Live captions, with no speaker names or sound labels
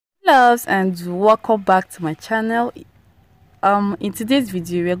Loves, and welcome back to my channel. In today's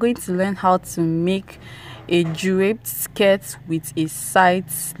video we are going to learn how to make a draped skirt with a side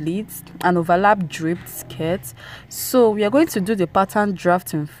slit, an overlap draped skirt. So we are going to do the pattern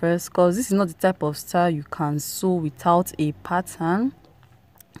drafting first, because this is not the type of style you can sew without a pattern.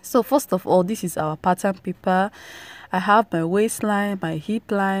 So first of all, this is our pattern paper. I have my waistline, my hip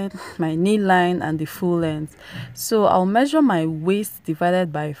line, my knee line, and the full length. So I'll measure my waist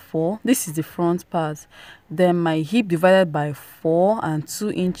divided by 4. This is the front part. Then my hip divided by 4 and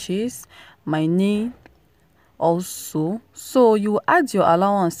 2 inches. My knee also. So you add your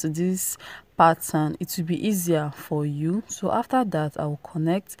allowance to this pattern. It will be easier for you. So after that, I will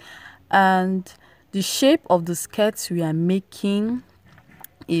connect. And the shape of the skirt we are making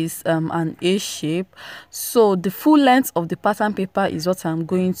is an A shape. So the full length of the pattern paper is what I'm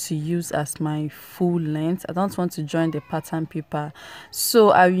going to use as my full length. I don't want to join the pattern paper,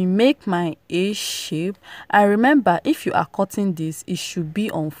 so I will make my A shape. And remember, if you are cutting this, it should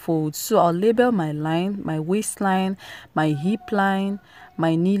be on fold. So I'll label my line, my waistline, my hip line,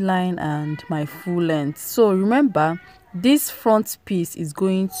 my knee line, and my full length. So remember, this front piece is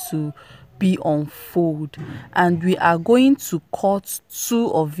going to be on fold, and we are going to cut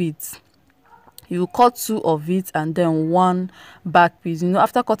 2 of it. You cut 2 of it and then 1 back piece.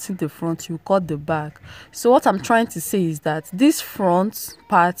 After cutting the front, you cut the back. So what I'm trying to say is that this front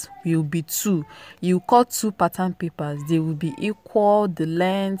part will be 2. You cut 2 pattern papers, they will be equal. The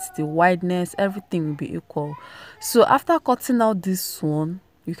length, the wideness, everything will be equal. So after cutting out this one,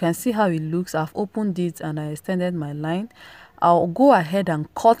 you can see how it looks. I've opened it and I extended my line. I'll go ahead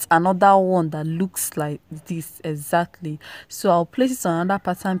and cut another one that looks like this exactly. So I'll place it on another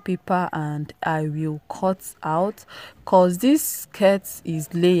pattern paper and I will cut out, because this skirt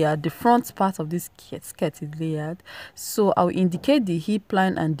is layered. The front part of this skirt is layered. So I'll indicate the hip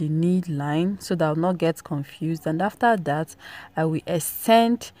line and the knee line so that I'll not get confused. And after that, I will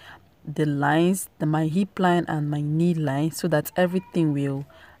extend the lines, my hip line and my knee line, so that everything will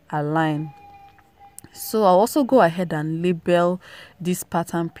align. So I'll also go ahead and label this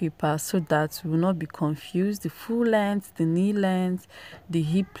pattern paper so that we will not be confused. The full length, the knee length, the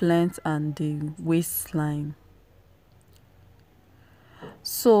hip length, and the waistline.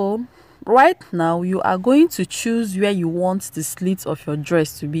 So right now, you are going to choose where you want the slit of your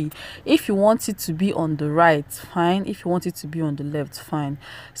dress to be. If you want it to be on the right, fine. If you want it to be on the left, fine.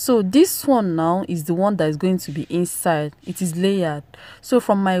 So this one now is the one that is going to be inside. It is layered. So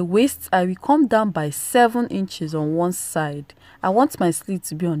from my waist, I will come down by 7 inches on one side. I want my slit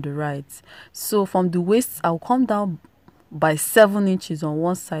to be on the right. So from the waist, I'll come down by 7 inches on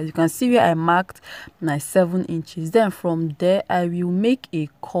one side. You can see where I marked my 7 inches. Then from there, I will make a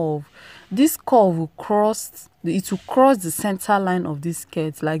curve. This curve will cross the center line of this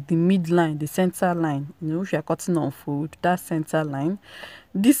skirt, like the midline, the center line. If you are cutting on fold, that center line,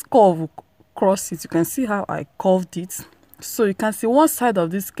 this curve will cross it. You can see how I curved it. So you can see one side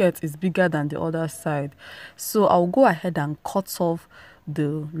of this skirt is bigger than the other side. So I'll go ahead and cut off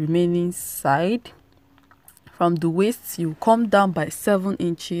the remaining side. From the waist, you come down by 7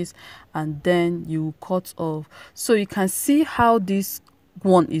 inches and then you cut off. So you can see how this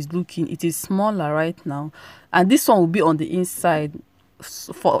one is looking. It is smaller right now, and this one will be on the inside.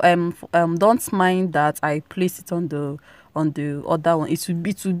 Don't mind that I place it on the other one. It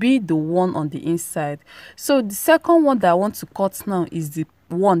will be the one on the inside. So the second one that I want to cut now is the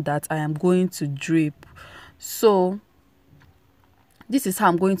one that I am going to drape. So this is how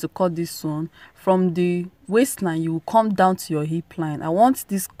I'm going to cut this one. From the waistline, you will come down to your hip line. I want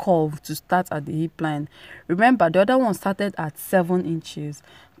this curve to start at the hip line. Remember, the other one started at 7 inches,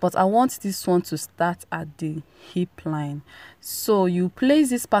 but I want this one to start at the hip line. So you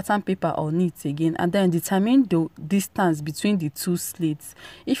place this pattern paper on it again and then determine the distance between the 2 slits.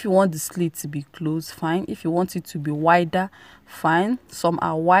 If you want the slit to be closed, fine. If you want it to be wider, fine. Some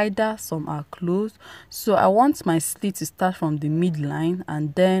are wider, some are closed. So I want my slit to start from the midline,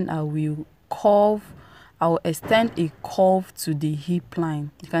 and then I will extend a curve to the hip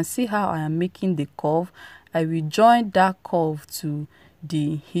line. You can see how I am making the curve. I will join that curve to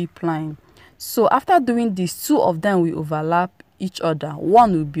the hip line. So after doing this, 2 of them will overlap each other.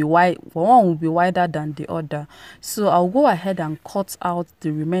 One will be wider than the other. So I'll go ahead and cut out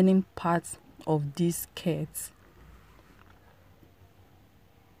the remaining parts of this skirt.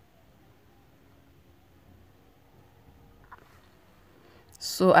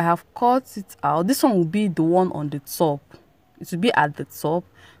 So I have cut it out. This one will be the one on the top. It will be at the top.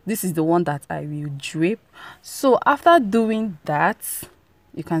 This is the one that I will drape. So after doing that,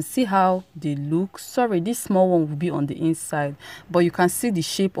 You can see how they look. Sorry, this small one will be on the inside, but you can see the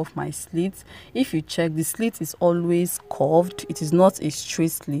shape of my slit. If you check, the slit is always curved. It is not a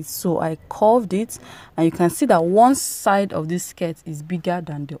straight slit, so I curved it, and you can see that one side of this skirt is bigger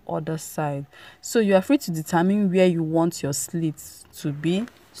than the other side. So you are free to determine where you want your slits to be,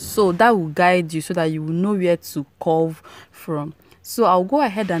 so that will guide you so that you will know where to curve from. So I'll go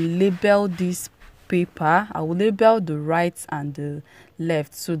ahead and label this paper. I will label the right and the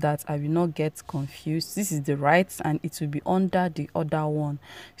left so that I will not get confused. This is the right and it will be under the other one.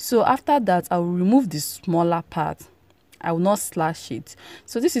 So after that, I will remove the smaller part. I will not slash it.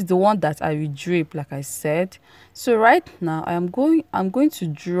 So this is the one that I will drape, like I said. So right now I'm going to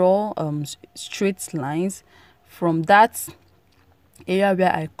draw straight lines from that area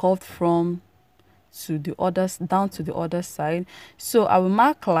where I curved from to the others, down to the other side. So I will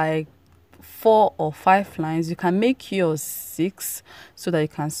mark like 4 or 5 lines. You can make yours 6 so that you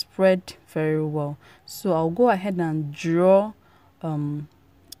can spread very well. So I'll go ahead and draw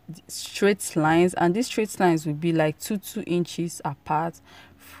straight lines, and these straight lines will be like 2 inches apart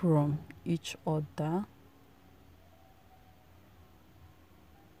from each other.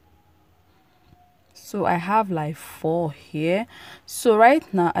 So I have like 4 here. So right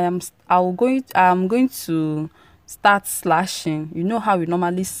now I'm going to start slashing. You know how we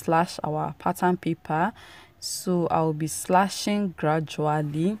normally slash our pattern paper. So I'll be slashing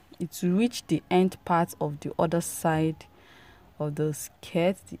gradually. It will reach the end part of the other side of the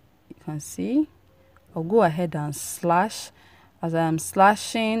skirt. You can see I'll go ahead and slash. As I am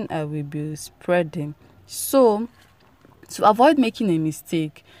slashing, I will be spreading. So to avoid making a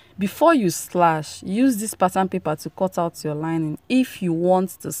mistake, before you slash, use this pattern paper to cut out your lining if you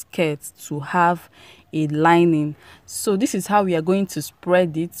want the skirt to have a lining. So this is how we are going to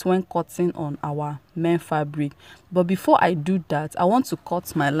spread it when cutting on our main fabric. But before I do that, I want to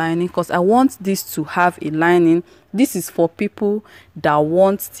cut my lining because I want this to have a lining. This is for people that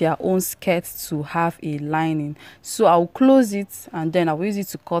want their own skirt to have a lining. So I'll close it and then I'll use it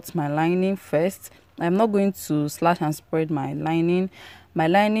to cut my lining first. I'm not going to slash and spread my lining. My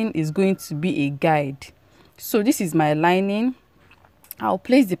lining is going to be a guide. So this is my lining. I'll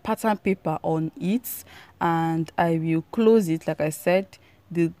place the pattern paper on it and I will close it. Like I said,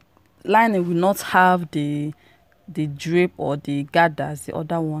 the lining will not have the drape or the gathers the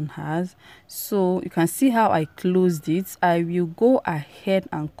other one has. So you can see how I closed it. I will go ahead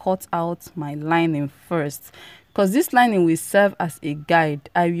and cut out my lining first because this lining will serve as a guide.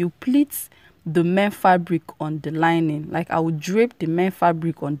 I will pleat the main fabric on the lining. Like I will drape the main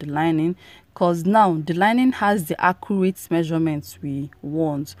fabric on the lining because now the lining has the accurate measurements we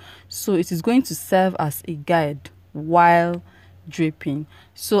want. So it is going to serve as a guide while draping.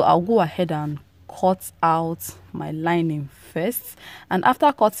 So I'll go ahead and cut out my lining first, and after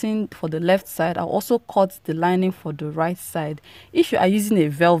cutting for the left side, I'll also cut the lining for the right side. If you are using a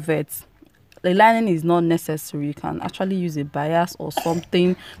velvet, the lining is not necessary. You can actually use a bias or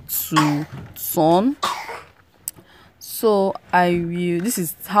something to turn. So this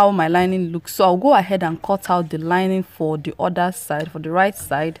is how my lining looks. So I'll go ahead and cut out the lining for the other side, for the right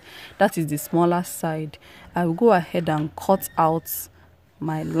side, that is the smaller side. I will go ahead and cut out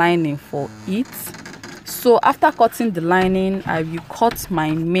my lining for it. So after cutting the lining, I will cut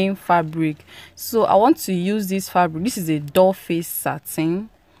my main fabric. So I want to use this fabric. This is a doll face satin,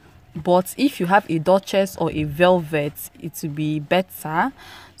 but if you have a duchess or a velvet, it will be better.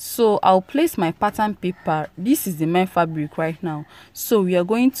 So I'll place my pattern paper. This is the main fabric right now, so we are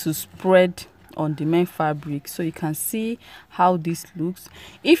going to spread on the main fabric so you can see how this looks.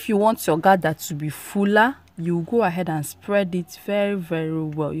 If you want your gather to be fuller, you go ahead and spread it very, very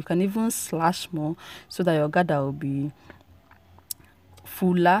well. You can even slash more so that your gather will be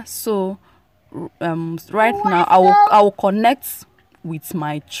fuller. So right now I will connect with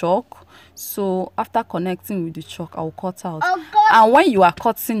my chalk. So after connecting with the chalk, I'll cut out. And when you are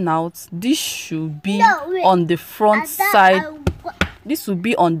cutting out, this should be on the front side. This will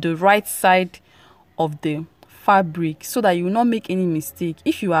be on the right side of the fabric so that you will not make any mistake.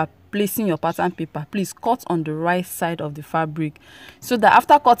 If you are placing your pattern paper, please cut on the right side of the fabric so that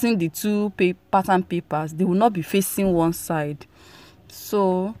after cutting the two pattern papers, they will not be facing one side.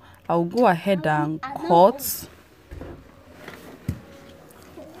 So I'll go ahead and cut.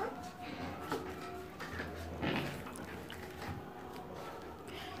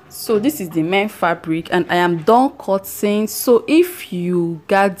 So this is the main fabric and I am done cutting. So if you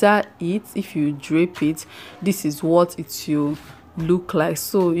gather it, if you drape it, this is what it will look like.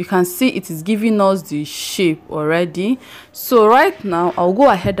 So you can see it is giving us the shape already. So right now I'll go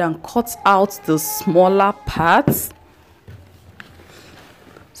ahead and cut out the smaller parts.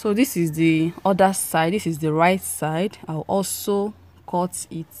 So this is the other side, this is the right side. I'll also cut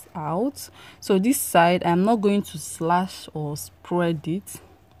it out. So this side, I'm not going to slash or spread it.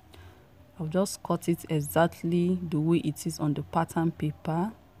 I'll just cut it exactly the way it is on the pattern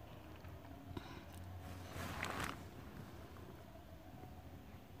paper.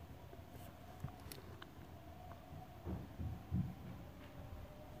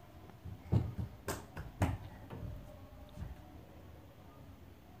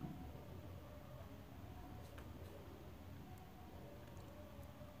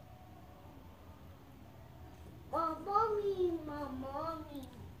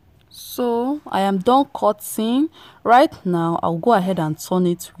 So I am done cutting. Right now I'll go ahead and turn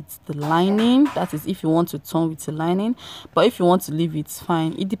it with the lining. That is if you want to turn with the lining, but if you want to leave it,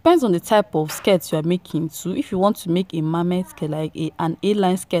 fine. It depends on the type of skirt you are making too. If you want to make a mammoth skirt, like an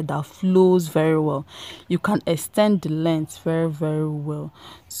A-line skirt that flows very well, you can extend the length very well.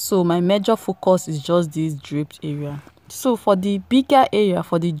 So my major focus is just this draped area. So for the bigger area,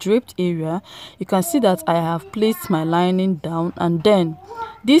 for the draped area, you can see that I have placed my lining down, and then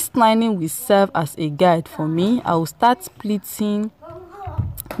this lining will serve as a guide for me. I will start pleating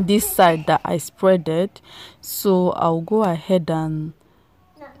this side that I spreaded. So I'll go ahead and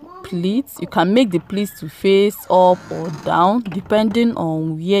pleat. You can make the pleats to face up or down depending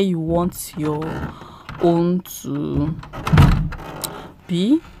on where you want your own to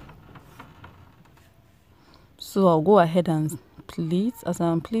be. So I'll go ahead and pleat. As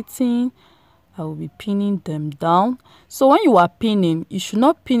I'm pleating, I will be pinning them down. So when you are pinning, you should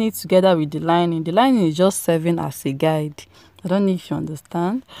not pin it together with the lining. The lining is just serving as a guide. I don't know if you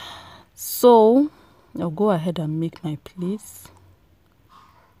understand. So I'll go ahead and make my pleats.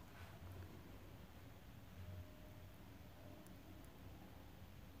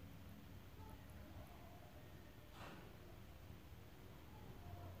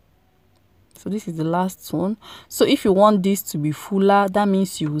 So this is the last one. So if you want this to be fuller, that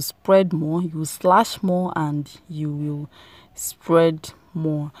means you will spread more, you will slash more, and you will spread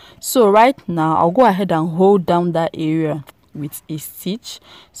more. So right now I'll go ahead and hold down that area with a stitch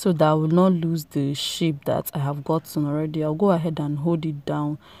so that I will not lose the shape that I have gotten already. I'll go ahead and hold it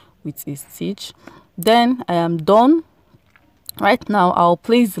down with a stitch. Then I am done. Right now I'll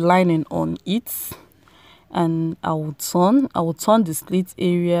place the lining on it, and I will turn the slit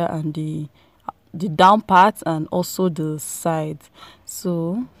area and the down part and also the side.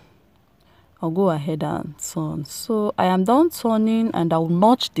 So I'll go ahead and turn. So I am done turning, and I'll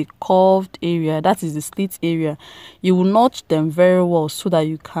notch the curved area, that is the slit area. You will notch them very well so that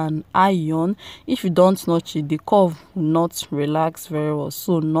you can iron. If you don't notch it, the curve will not relax very well.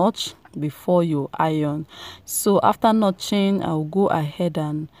 So notch before you iron. So after notching, I'll go ahead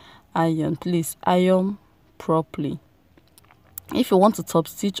and iron. Please iron properly. If you want to top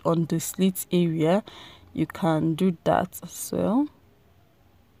stitch on the slit area, you can do that as well.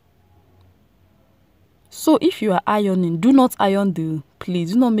 So if you are ironing, do not iron the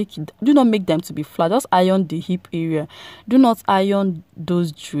pleats. Do not make them to be flat. Just iron the hip area. Do not iron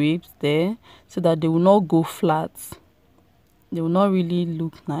those drapes there so that they will not go flat. They will not really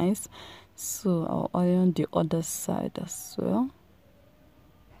look nice. So I'll iron the other side as well.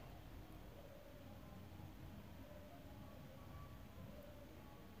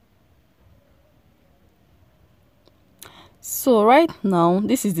 So right now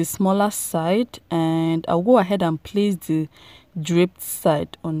this is the smaller side, and I'll go ahead and place the draped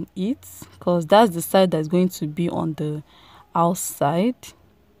side on it because that's the side that's going to be on the outside.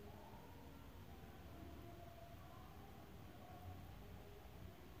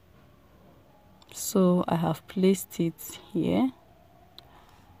 So I have placed it here.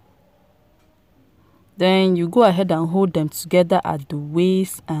 Then you go ahead and hold them together at the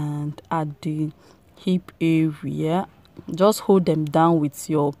waist and at the hip area. Just hold them down with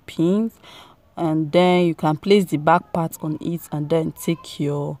your pins, and then you can place the back part on it and then take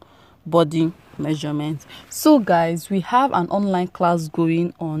your body measurement. So guys, we have an online class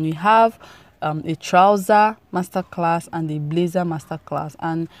going on. We have a trouser masterclass and a blazer masterclass,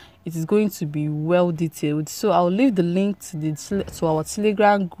 and it is going to be well detailed. So I'll leave the link to our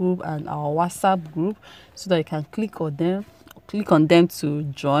Telegram group and our WhatsApp group so that you can click on them to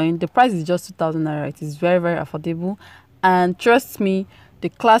join. The price is just 2,000 naira. It is very affordable, and trust me, the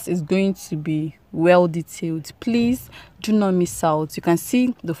class is going to be well detailed. Please do not miss out. You can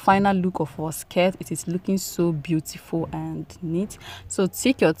see the final look of our skirt. It is looking so beautiful and neat. So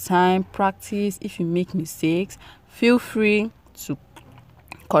take your time, practice. If you make mistakes, feel free to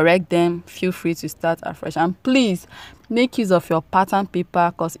correct them. Feel free to start afresh, and please make use of your pattern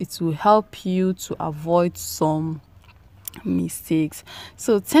paper because it will help you to avoid some mistakes.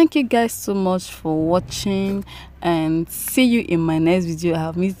 So thank you guys so much for watching, and see you in my next video. I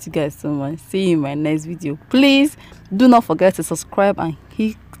have missed you guys so much. See you in my next video. Please do not forget to subscribe and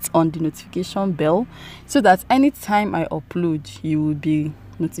hit on the notification bell so that anytime I upload you will be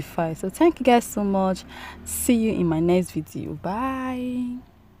notified. So thank you guys so much. See you in my next video. Bye.